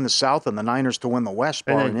 Saints to win the South and the Niners to win the West,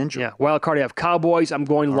 barring injury. Yeah, wild card, I have Cowboys. I'm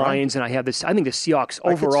going Lions, and I have this. I think the Seahawks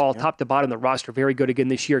overall, top to bottom, the roster, very good again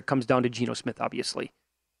this year. It comes down to Geno Smith, obviously.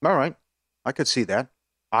 All right. I could see that.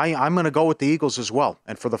 I'm going to go with the Eagles as well.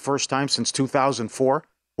 And for the first time since 2004,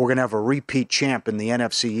 we're going to have a repeat champ in the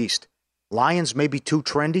NFC East. Lions may be too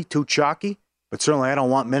trendy, too chalky, but certainly I don't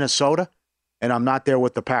want Minnesota, and I'm not there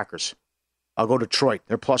with the Packers. I'll go Detroit.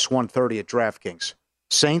 They're plus 130 at DraftKings.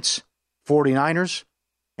 Saints, 49ers,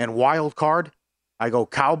 and wild card, I go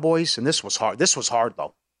Cowboys, and this was hard. This was hard,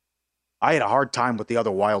 though. I had a hard time with the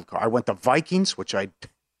other wild card. I went to Vikings, which why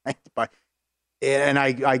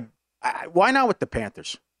not with the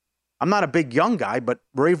Panthers? I'm not a big young guy, but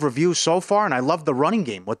rave reviews so far, and I love the running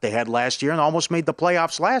game, what they had last year, and almost made the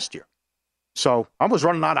playoffs last year. So I was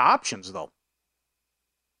running out of options, though.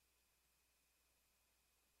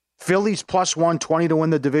 Phillies plus 120 to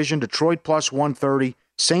win the division. Detroit plus 130.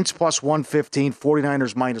 Saints plus 115.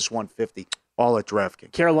 49ers minus 150. All at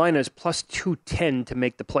DraftKings. Carolina is plus 210 to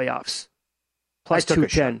make the playoffs. Plus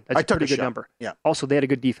 210. That's a pretty good number. Yeah. Also, they had a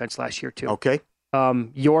good defense last year, too. Okay.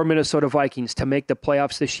 Your Minnesota Vikings to make the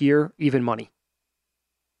playoffs this year, even money.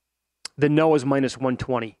 The no is minus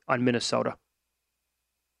 120 on Minnesota.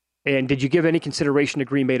 And did you give any consideration to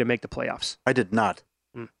Green Bay to make the playoffs? I did not.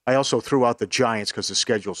 I also threw out the Giants because the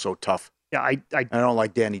schedule's so tough. Yeah, I don't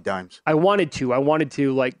like Danny Dimes. I wanted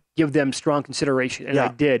to like give them strong consideration, and I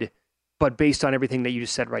did. But based on everything that you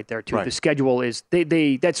just said right there, too, the schedule is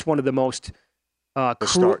that's one of the most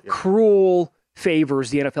cruel favors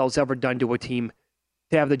the NFL's ever done to a team.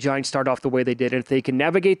 to have the Giants start off the way they did. And if they can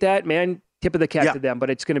navigate that, man, tip of the cap to them. But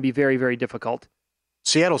it's going to be very, very difficult.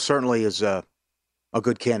 Seattle certainly is a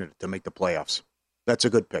good candidate to make the playoffs. That's a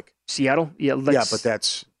good pick. Seattle? Yeah, but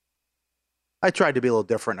that's... I tried to be a little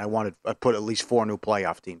different. I put at least 4 new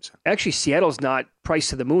playoff teams. Actually, Seattle's not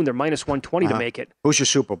priced to the moon. They're minus 120 to make it. Who's your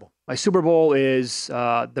Super Bowl? My Super Bowl is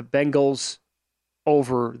the Bengals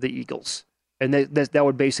over the Eagles. And that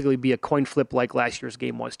would basically be a coin flip like last year's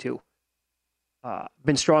game was, too.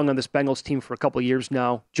 Been strong on this Bengals team for a couple of years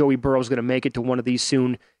now. Joey Burrow's going to make it to one of these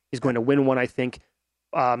soon. He's going to win one, I think.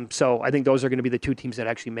 So I think those are going to be the 2 teams that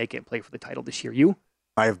actually make it and play for the title this year. You?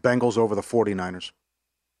 I have Bengals over the 49ers.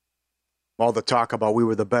 All the talk about we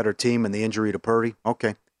were the better team and the injury to Purdy.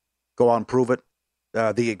 Okay, go out and prove it.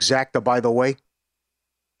 The exacta, by the way,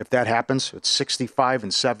 if that happens, it's 65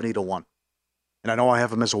 and 70 to 1. And I know I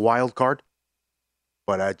have him as a wild card,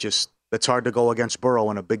 but it's hard to go against Burrow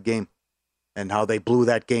in a big game. And how they blew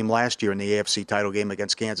that game last year in the AFC title game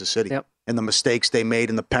against Kansas City. Yep. And the mistakes they made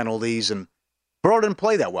and the penalties. And Burrow didn't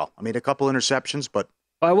play that well. I mean, a couple interceptions, but...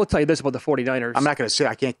 I will tell you this about the 49ers. I'm not going to say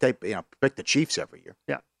I can't pick the Chiefs every year.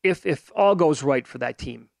 Yeah. If all goes right for that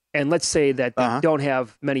team, and let's say that they don't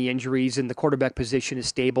have many injuries and the quarterback position is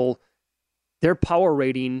stable, their power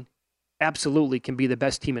rating absolutely can be the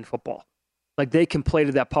best team in football. Like, they can play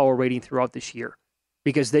to that power rating throughout this year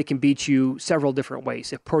because they can beat you several different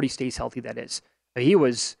ways, if Purdy stays healthy, that is. He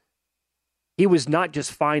was not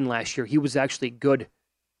just fine last year. He was actually good.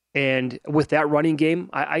 And with that running game,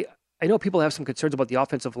 I know people have some concerns about the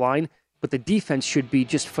offensive line, but the defense should be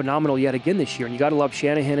just phenomenal yet again this year. And you got to love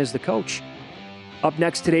Shanahan as the coach. Up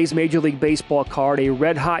next, today's Major League Baseball card. A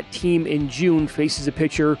red-hot team in June faces a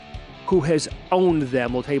pitcher who has owned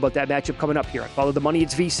them. We'll tell you about that matchup coming up here. Follow the money.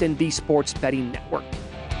 It's VSiN, the Sports Betting Network.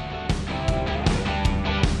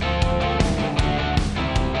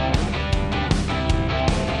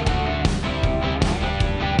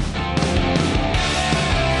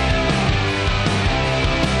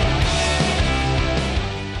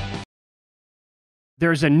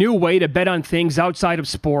 There's a new way to bet on things outside of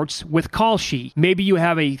sports with Kalshi. Maybe you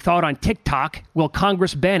have a thought on TikTok. Will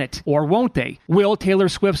Congress ban it? Or won't they? Will Taylor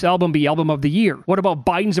Swift's album be Album of the Year? What about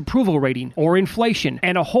Biden's approval rating or inflation?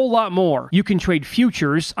 And a whole lot more. You can trade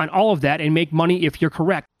futures on all of that and make money if you're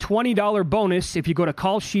correct. $20 bonus if you go to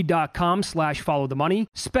kalshi.com/followthemoney,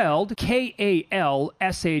 spelled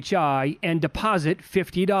KALSHI, and deposit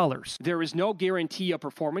 $50. There is no guarantee of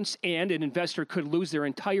performance, and an investor could lose their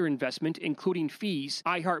entire investment, including fees.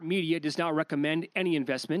 iHeartMedia does not recommend any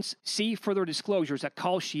investments. See further disclosures at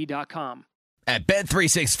kalshi.com. At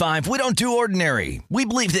Bet365, we don't do ordinary. We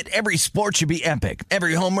believe that every sport should be epic.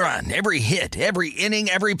 Every home run, every hit, every inning,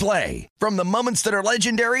 every play. From the moments that are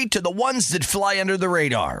legendary to the ones that fly under the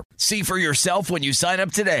radar. See for yourself when you sign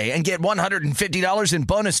up today and get $150 in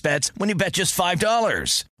bonus bets when you bet just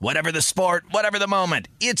 $5. Whatever the sport, whatever the moment,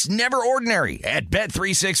 it's never ordinary at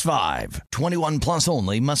Bet365. 21 plus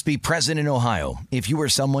only. Must be present in Ohio. If you or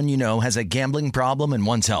someone you know has a gambling problem and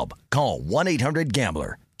wants help, call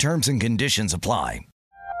 1-800-GAMBLER. Terms and conditions apply.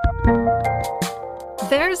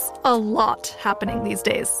 There's a lot happening these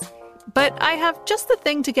days, but I have just the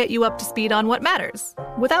thing to get you up to speed on what matters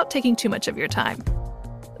without taking too much of your time.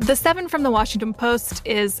 The 7 from the Washington Post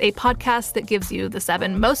is a podcast that gives you the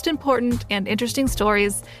 7 most important and interesting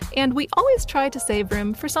stories, and we always try to save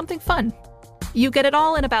room for something fun. You get it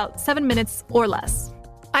all in about 7 minutes or less.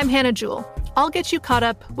 I'm Hannah Jewell. I'll get you caught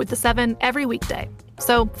up with the 7 every weekday.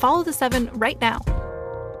 So follow the 7 right now.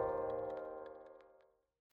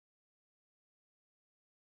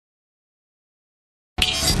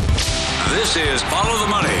 This is Follow the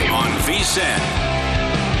Money on VSiN.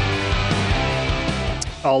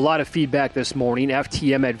 A lot of feedback this morning.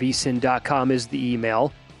 FTM@vsin.com is the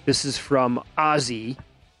email. This is from Ozzy.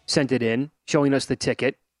 Sent it in, showing us the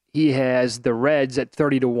ticket. He has the Reds at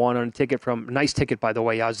 30 to 1 on a ticket from, nice ticket, by the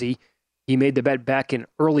way, Ozzy. He made the bet back in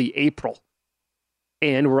early April.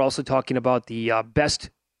 And we're also talking about the best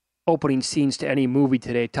opening scenes to any movie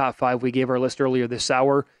today. Top 5. We gave our list earlier this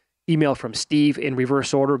hour. Email from Steve in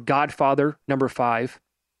reverse order. Godfather, number 5.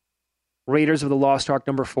 Raiders of the Lost Ark,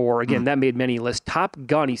 number 4. Again, that made many lists. Top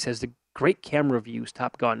Gun, he says, the great camera views,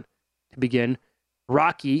 Top Gun, to begin.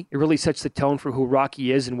 Rocky, it really sets the tone for who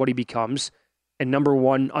Rocky is and what he becomes. And number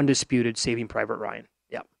 1, undisputed, Saving Private Ryan.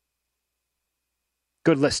 Yeah.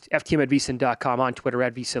 Good list. FTM@vsin.com, on Twitter,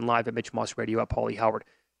 at VSiN Live, at Mitch Moss Radio, at Paulie Howard.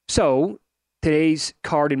 So, today's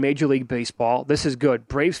card in Major League Baseball, this is good.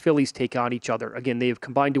 Braves-Phillies take on each other. Again, they have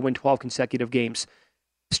combined to win 12 consecutive games.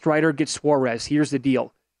 Strider gets Suarez. Here's the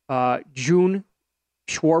deal. June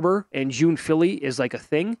Schwarber and June Philly is like a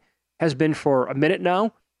thing. Has been for a minute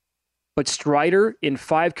now. But Strider in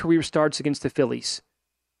 5 career starts against the Phillies,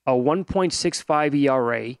 a 1.65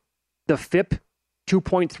 ERA, the FIP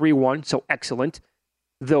 2.31, so excellent.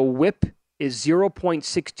 The WHIP is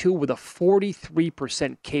 0.62 with a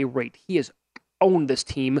 43% K rate. He has owned this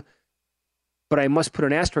team, but I must put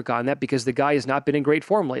an asterisk on that because the guy has not been in great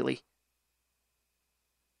form lately.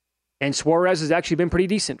 And Suarez has actually been pretty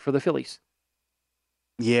decent for the Phillies.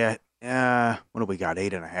 Yeah. What do we got?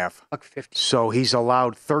 8.5. $1.50. So he's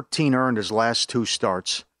allowed 13 earned his last 2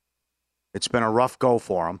 starts. It's been a rough go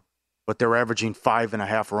for him, but they're averaging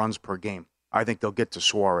 5.5 runs per game. I think they'll get to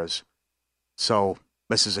Suarez. So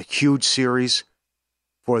this is a huge series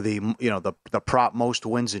for the prop most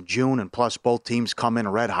wins in June, and plus both teams come in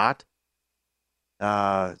red hot.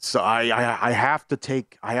 So I have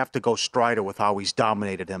to go Strider with how he's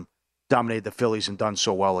dominated the Phillies and done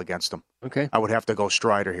so well against them. Okay. I would have to go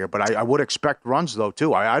Strider here, but I would expect runs though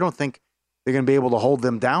too. I don't think they're going to be able to hold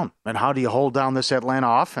them down. And how do you hold down this Atlanta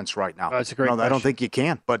offense right now? That's a great question. I don't think you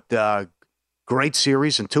can, but great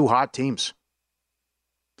series and 2 hot teams.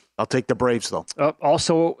 I'll take the Braves, though.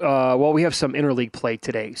 We have some interleague play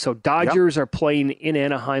today. So Dodgers are playing in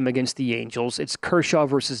Anaheim against the Angels. It's Kershaw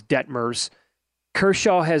versus Detmers.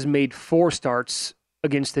 Kershaw has made 4 starts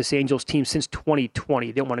against this Angels team since 2020.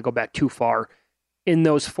 They don't want to go back too far. In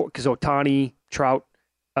those 4, because Ohtani, Trout,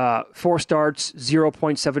 4 starts,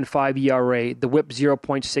 0.75 ERA. The WHIP,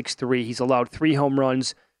 0.63. He's allowed 3 home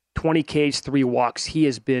runs, 20 Ks, 3 walks. He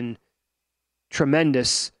has been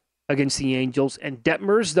tremendous against the Angels. And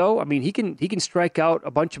Detmers, though, I mean, he can strike out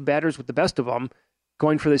a bunch of batters with the best of them,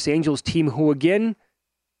 going for this Angels team who, again,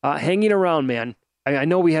 hanging around, man. I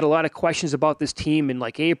know we had a lot of questions about this team in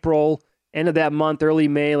like April, end of that month, early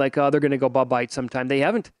May, like, they're going to go bye-bye sometime. They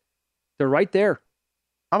haven't. They're right there.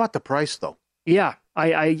 How about the price, though? Yeah,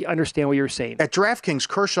 I understand what you're saying. At DraftKings,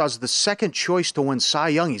 Kershaw's the second choice to win Cy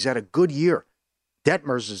Young. He's had a good year.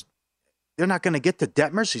 Detmers they're not going to get to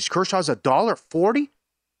Detmers. Kershaw's $1.40.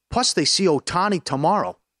 Plus, they see Ohtani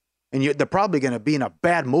tomorrow. And they're probably going to be in a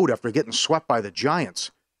bad mood after getting swept by the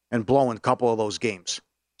Giants and blowing a couple of those games.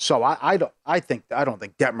 So I don't think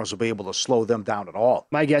Detmers will be able to slow them down at all.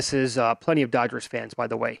 My guess is plenty of Dodgers fans, by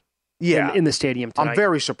the way. Yeah, in the stadium tonight. I'm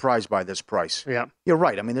very surprised by this price. Yeah, you're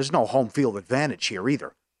right. I mean, there's no home field advantage here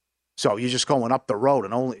either. So you're just going up the road,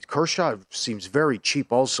 and only Kershaw seems very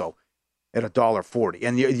cheap also at $1.40.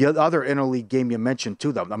 And the other interleague game you mentioned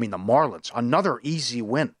too, the Marlins, another easy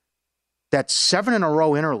win. That's 7 in a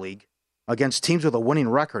row interleague against teams with a winning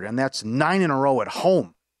record, and that's 9 in a row at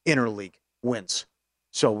home interleague wins.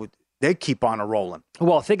 So they keep on rolling.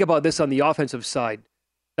 Well, think about this on the offensive side.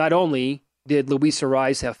 Not only did Luis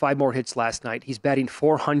Arraez have 5 more hits last night, he's batting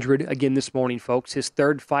 .400 again this morning, folks. His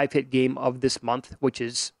third 5-hit game of this month, which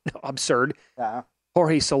is absurd. Yeah.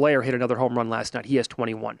 Jorge Soler hit another home run last night. He has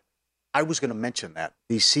 21. I was going to mention that.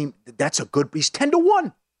 He's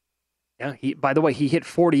 10-1. Yeah. By the way, he hit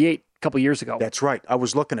 48 a couple years ago. That's right. I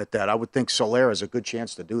was looking at that. I would think Soler has a good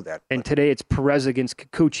chance to do that. And today it's Perez against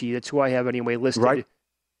Kikuchi. That's who I have anyway listed. Right.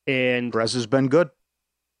 And Perez has been good.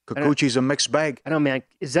 Kikuchi's a mixed bag. I don't know, man.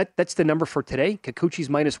 That's the number for today? Kikuchi's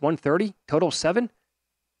minus 130, total 7?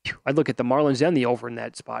 I'd look at the Marlins and the over in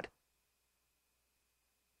that spot.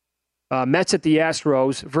 Mets at the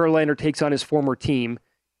Astros. Verlander takes on his former team.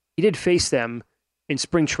 He did face them in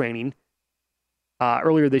spring training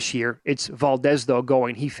earlier this year. It's Valdez, though,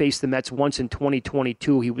 going. He faced the Mets once in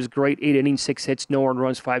 2022. He was great. 8 innings, 6 hits, no earned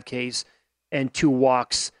runs, 5 Ks, and 2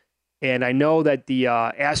 walks. And I know that the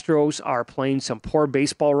Astros are playing some poor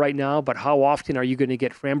baseball right now, but how often are you going to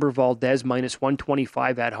get Framber Valdez minus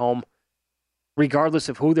 125 at home, regardless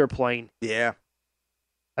of who they're playing? Yeah.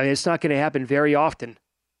 I mean, it's not going to happen very often.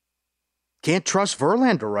 Can't trust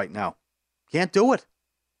Verlander right now. Can't do it.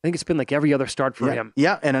 I think it's been like every other start for him.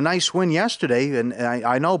 Yeah, and a nice win yesterday. And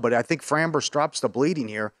I know, but I think Framber stops the bleeding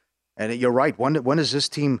here. And you're right. When does this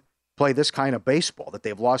team play this kind of baseball, that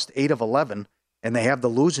they've lost 8 of 11? And they have the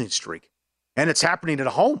losing streak. And it's happening at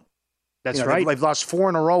home. That's right. They've lost 4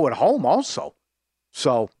 in a row at home also.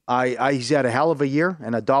 So he's had a hell of a year,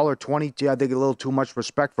 and $1.20, I think a little too much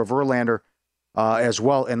respect for Verlander as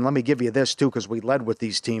well. And let me give you this, too, because we led with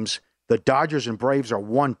these teams. The Dodgers and Braves are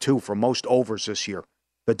 1-2 for most overs this year.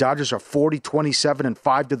 The Dodgers are 40-27 and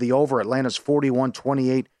 5 to the over. Atlanta's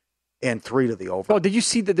 41-28 and 3 to the over. Oh, did you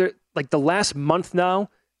see that they're like the last month now?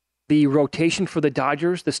 The rotation for the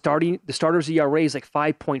Dodgers, the starters ERA is like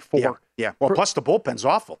 5.4. Yeah. Well, plus the bullpen's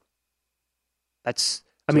awful. That's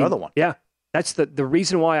another one. Yeah. That's the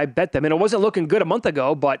reason why I bet them. And it wasn't looking good a month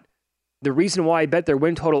ago, but the reason why I bet their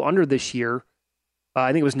win total under this year,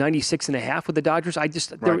 I think it was 96.5 with the Dodgers.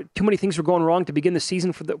 There were too many things were going wrong to begin the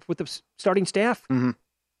season with the starting staff. Mm-hmm.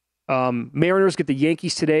 Mariners get the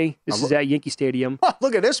Yankees today. This is at Yankee Stadium. Oh,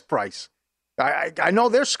 look at this price. I know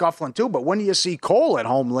they're scuffling too, but when do you see Cole at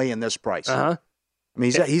home laying this price? Uh-huh. I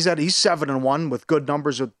mean, he's 7-1 with good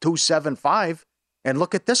numbers of 2.75, and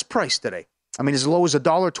look at this price today. I mean, as low as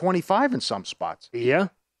 $1.25 in some spots. Yeah.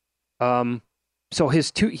 So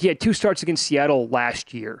he had 2 starts against Seattle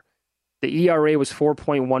last year. The ERA was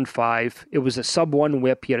 4.15. It was a sub-1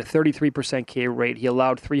 whip. He had a 33% K rate. He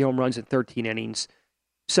allowed 3 home runs in 13 innings.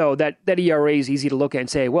 So that ERA is easy to look at and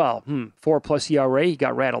say, well, 4+ ERA, he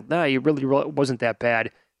got rattled. No, he really wasn't that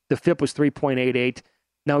bad. The FIP was 3.88.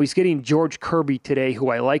 Now he's getting George Kirby today, who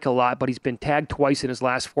I like a lot, but he's been tagged twice in his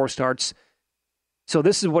last 4 starts. So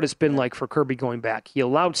this is what it's been like for Kirby going back. He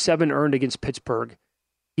allowed 7 earned against Pittsburgh.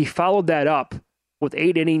 He followed that up with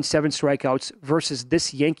 8 innings, 7 strikeouts versus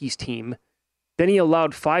this Yankees team. Then he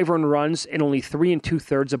allowed 5 earned runs and only 3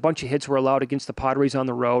 2/3. A bunch of hits were allowed against the Padres on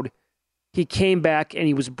the road. He came back and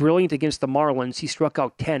he was brilliant against the Marlins. He struck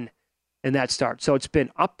out 10 in that start. So it's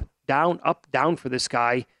been up, down for this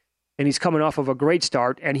guy. And he's coming off of a great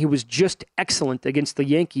start. And he was just excellent against the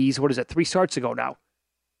Yankees. 3 starts ago now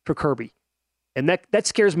for Kirby. And that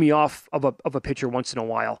scares me off of a pitcher once in a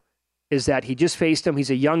while, is that he just faced him. He's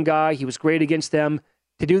a young guy. He was great against them.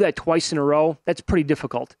 To do that twice in a row, that's pretty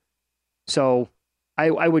difficult. So I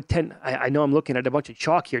know I'm looking at a bunch of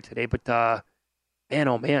chalk here today, but man,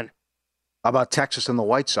 oh man. How about Texas and the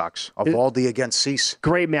White Sox? Eovaldi against Cease.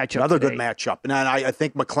 Great matchup. Another today. good matchup. And I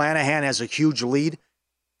think McClanahan has a huge lead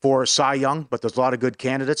for Cy Young, but there's a lot of good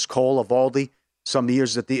candidates. Cole, Eovaldi, some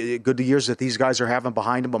years good years that these guys are having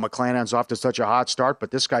behind him, but McClanahan's off to such a hot start. But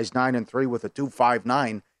this guy's 9-3 with a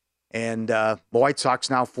 2.59, and the White Sox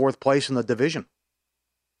now 4th place in the division.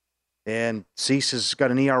 And Cease has got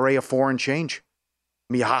an ERA of 4 and change.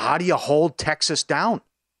 I mean, how do you hold Texas down?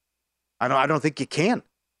 I don't think you can.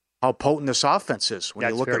 How potent this offense is when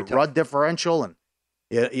you look at run differential and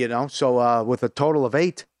so with a total of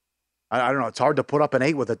 8, I don't know. It's hard to put up an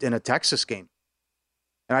 8 in a Texas game.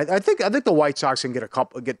 And I think the White Sox can get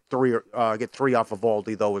 3 off of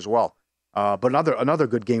Eovaldi though as well. But another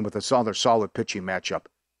good game with another solid pitching matchup.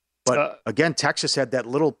 But again, Texas had that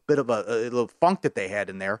little bit of a little funk that they had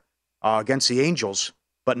in there against the Angels.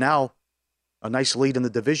 But now a nice lead in the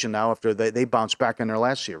division now after they bounced back in their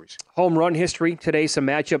last series. Home run history today, some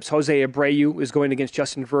matchups. Jose Abreu is going against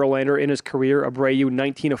Justin Verlander in his career. Abreu,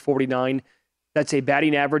 19 of 49. That's a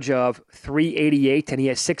batting average of .388, and he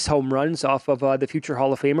has 6 home runs off of the future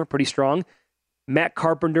Hall of Famer. Pretty strong. Matt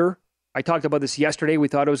Carpenter, I talked about this yesterday. We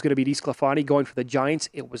thought it was going to be DeSclafani going for the Giants.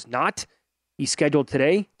 It was not. He's scheduled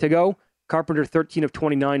today to go. Carpenter, 13 of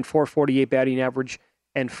 29, .448 batting average,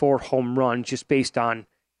 and 4 home runs, just based on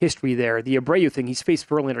history there. The Abreu thing, he's faced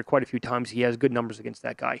Verlander quite a few times. He has good numbers against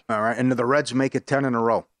that guy. All right, and the Reds make it 10 in a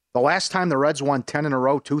row. The last time the Reds won 10 in a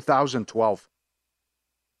row, 2012.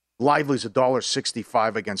 Lively's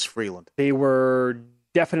 $1.65 against Freeland. They were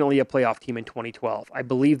definitely a playoff team in 2012. I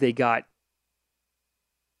believe they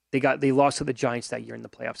lost to the Giants that year in the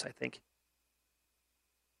playoffs, I think.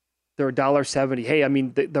 They're $1.70. Hey, I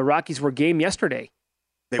mean, the Rockies were game yesterday.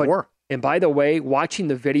 They were. And by the way, watching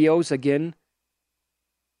the videos again,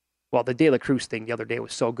 well, the De La Cruz thing the other day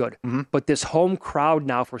was so good. Mm-hmm. But this home crowd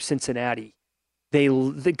now for Cincinnati,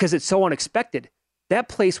 because it's so unexpected. That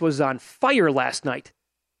place was on fire last night.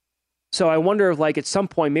 So I wonder if, at some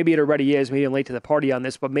point, maybe it already is, maybe I'm late to the party on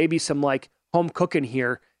this, but maybe some, home cooking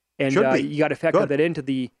here. And you got to factor that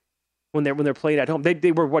into when they're playing at home.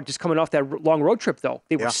 They were, just coming off that long road trip, though.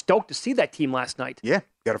 They were stoked to see that team last night. Yeah,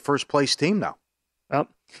 got a first-place team now. Well,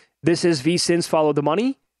 this is VSiN's Follow the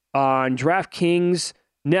Money on DraftKings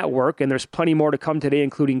Network, and there's plenty more to come today,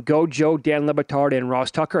 including Gojo, Dan Le Batard, and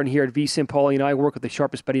Ross Tucker. And here at VSiN, Paulie and I work with the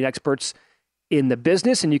sharpest betting experts in the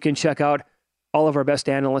business, and you can check out all of our best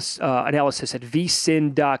analysis at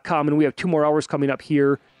vsin.com. And we have 2 more hours coming up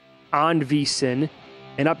here on VSiN.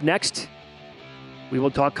 And up next, we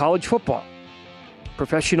will talk college football.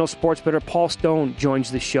 Professional sports bettor Paul Stone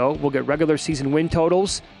joins the show. We'll get regular season win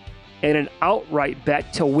totals and an outright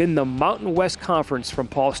bet to win the Mountain West Conference from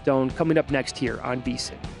Paul Stone coming up next here on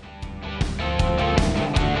VSiN.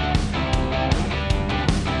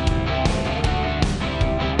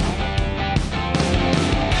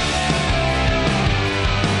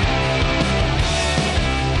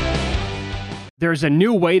 There's a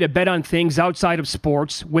new way to bet on things outside of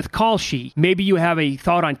sports with Kalshi. Maybe you have a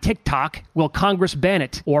thought on TikTok. Will Congress ban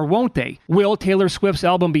it? Or won't they? Will Taylor Swift's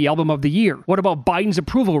album be Album of the Year? What about Biden's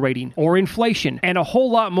approval rating? Or inflation? And a whole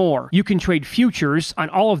lot more. You can trade futures on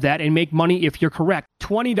all of that and make money if you're correct.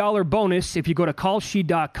 $20 bonus if you go to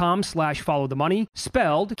kalshi.com/followthemoney,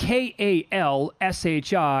 spelled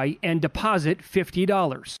KALSHI, and deposit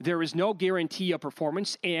 $50. There is no guarantee of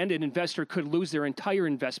performance, and an investor could lose their entire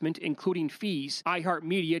investment, including fees.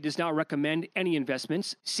 iHeartMedia does not recommend any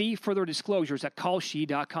investments. See further disclosures at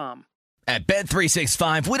kalshi.com. At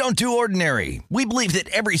Bet365, we don't do ordinary. We believe that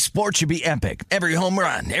every sport should be epic. Every home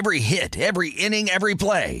run, every hit, every inning, every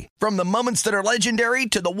play. From the moments that are legendary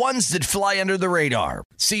to the ones that fly under the radar.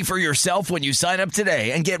 See for yourself when you sign up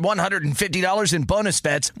today and get $150 in bonus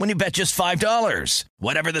bets when you bet just $5.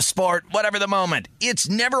 Whatever the sport, whatever the moment, it's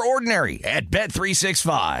never ordinary at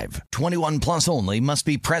Bet365. 21 plus only. Must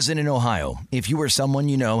be present in Ohio. If you or someone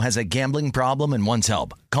you know has a gambling problem and wants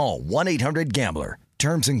help, call 1-800-GAMBLER.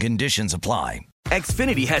 Terms and conditions apply.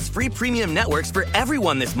 Xfinity has free premium networks for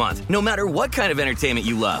everyone this month, no matter what kind of entertainment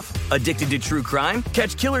you love. Addicted to true crime?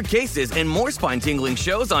 Catch killer cases and more spine-tingling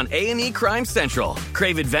shows on A&E Crime Central.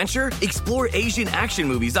 Crave adventure? Explore Asian action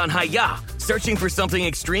movies on Hi-YAH. Searching for something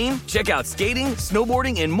extreme? Check out skating,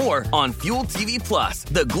 snowboarding, and more on Fuel TV Plus,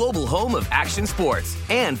 the global home of action sports.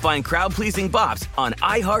 And find crowd-pleasing bops on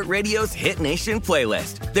iHeartRadio's Hit Nation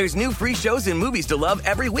playlist. There's new free shows and movies to love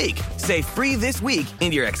every week. Say free this week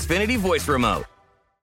in your Xfinity voice remote.